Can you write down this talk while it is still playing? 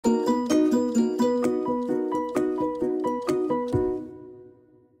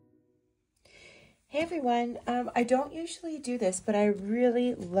everyone. I don't usually do this, but I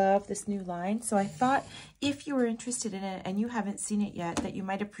really love this new line. So I thought if you were interested in it and you haven't seen it yet, that you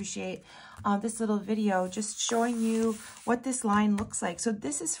might appreciate this little video just showing you what this line looks like. So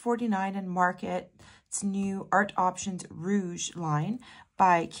this is 49 in Market. It's new ArtOptions Rouge line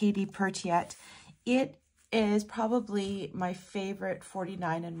by Katie Pertiet. It is probably my favorite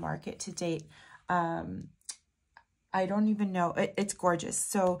 49 in Market to date. I don't even know. It's gorgeous.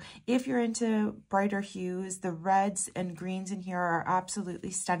 So if you're into brighter hues, the reds and greens in here are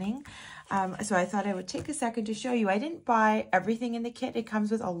absolutely stunning. So I thought I would take a second to show you. I didn't buy everything in the kit. It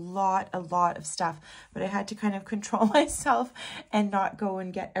comes with a lot of stuff, but I had to kind of control myself and not go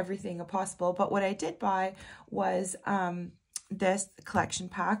and get everything possible. But what I did buy was this collection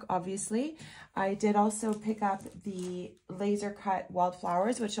pack, obviously. I did also pick up the laser cut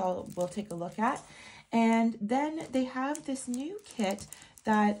wildflowers, which we'll take a look at. And then they have this new kit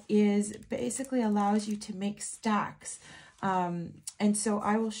that is basically allows you to make stacks. And so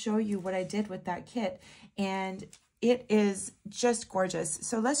I will show you what I did with that kit. And it is just gorgeous.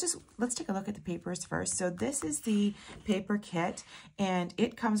 So let's take a look at the papers first. So this is the paper kit, and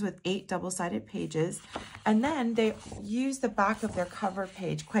it comes with 8 double-sided pages. And then they use the back of their cover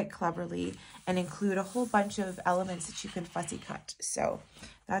page quite cleverly and include a whole bunch of elements that you can fussy cut. So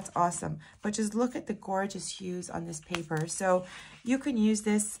that's awesome. But just look at the gorgeous hues on this paper. So you can use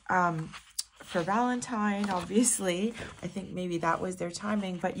this for Valentine, obviously. I think maybe that was their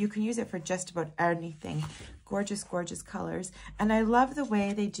timing, but you can use it for just about anything. Gorgeous, gorgeous colors. And I love the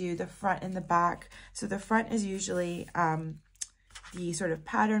way they do the front and the back. So the front is usually the sort of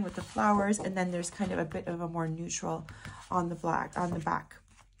pattern with the flowers, and then there's kind of a bit of a more neutral on the back.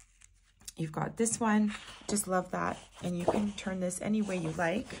 You've got this one, just love that. And you can turn this any way you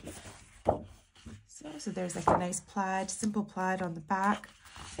like. So there's like a nice plaid, simple plaid on the back.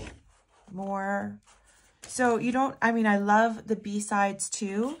 More. So you don't, I mean, I love the B-sides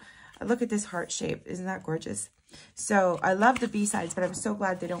too. Look at this heart shape. Isn't that gorgeous? So I love the B-sides, but I'm so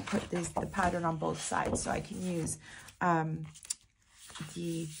glad they don't put the pattern on both sides. So I can use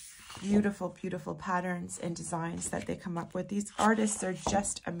the beautiful, beautiful patterns and designs that they come up with. These artists are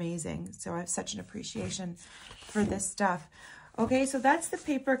just amazing. So I have such an appreciation for this stuff. Okay, so that's the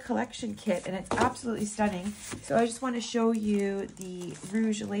paper collection kit, and it's absolutely stunning. So I just want to show you the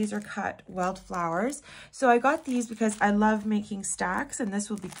Rouge laser cut wildflowers. So I got these because I love making stacks, and this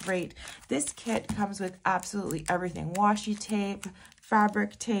will be great. This kit comes with absolutely everything. Washi tape,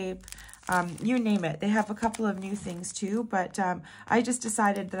 fabric tape, you name it. They have a couple of new things too, but I just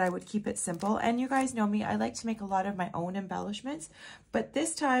decided that I would keep it simple. And you guys know me, I like to make a lot of my own embellishments, but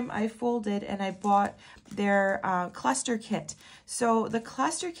this time I folded and I bought their cluster kit. So the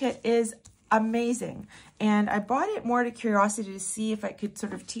cluster kit is amazing, and I bought it more to curiosity to see if I could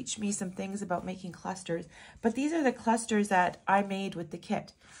sort of teach me some things about making clusters. But these are the clusters that I made with the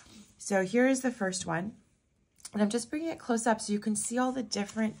kit. So here is the first one. And I'm just bringing it close up so you can see all the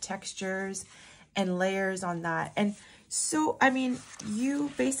different textures and layers on that. And so, I mean,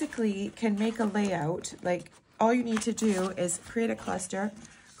 you basically can make a layout. Like, all you need to do is create a cluster,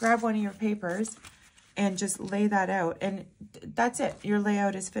 grab one of your papers, and just lay that out. And that's it. Your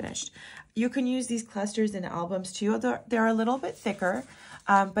layout is finished. You can use these clusters in albums too. They're a little bit thicker.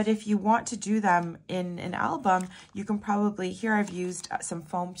 But if you want to do them in an album, you can probably, here I've used some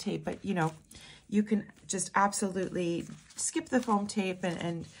foam tape, but you know, you can just absolutely skip the foam tape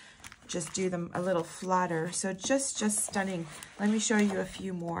and just do them a little flatter. So just stunning. Let me show you a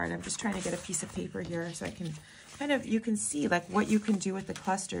few more. And I'm just trying to get a piece of paper here so I can kind of, you can see like what you can do with the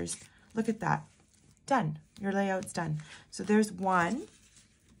clusters. Look at that. Done. Your layout's done. So there's one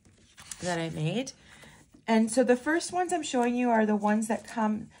that I made. And so the first ones I'm showing you are the ones that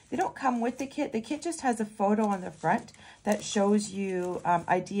come, they don't come with the kit. The kit just has a photo on the front that shows you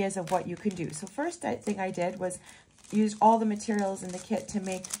ideas of what you can do. So first thing I did was use all the materials in the kit to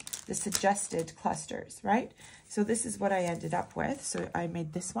make the suggested clusters, right? So this is what I ended up with. So I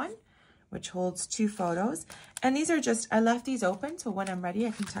made this one, which holds 2 photos. And these are just, I left these open, so when I'm ready,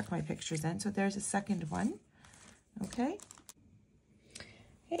 I can tuck my pictures in. So there's a second one, okay?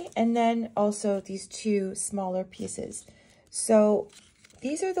 Okay, and then also these 2 smaller pieces. So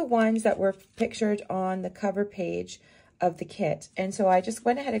these are the ones that were pictured on the cover page of the kit. And so I just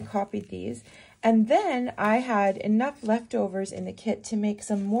went ahead and copied these. And then I had enough leftovers in the kit to make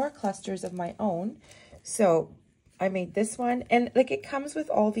some more clusters of my own. So I made this one, and like it comes with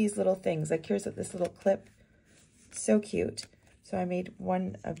all these little things. Like here's this little clip, so cute. So I made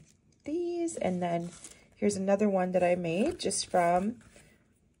one of these, and then here's another one that I made just from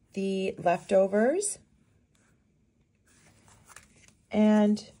the leftovers.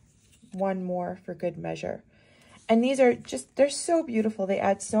 And one more for good measure. And these are just, they're so beautiful. They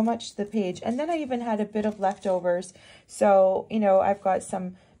add so much to the page. And then I even had a bit of leftovers. So, you know, I've got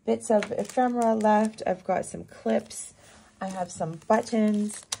some bits of ephemera left. I've got some clips. I have some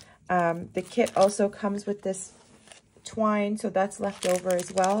buttons. The kit also comes with this twine, so that's left over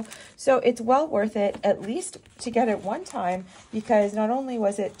as well. So it's well worth it, at least to get it one time, because not only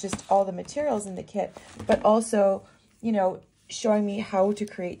was it just all the materials in the kit, but also, you know, showing me how to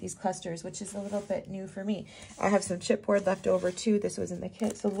create these clusters, which is a little bit new for me. I have some chipboard left over too. This was in the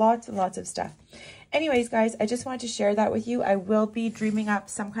kit, so lots and lots of stuff. Anyways, guys, I just wanted to share that with you. I will be dreaming up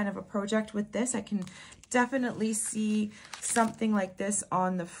some kind of a project with this. I can definitely see something like this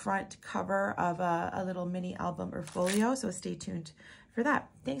on the front cover of a little mini album or folio, so stay tuned for that.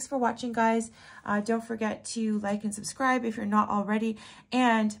 Thanks for watching, guys. Don't forget to like and subscribe if you're not already,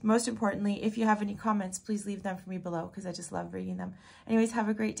 and most importantly, if you have any comments, please leave them for me below, because I just love reading them. Anyways, have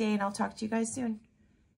a great day, and I'll talk to you guys soon.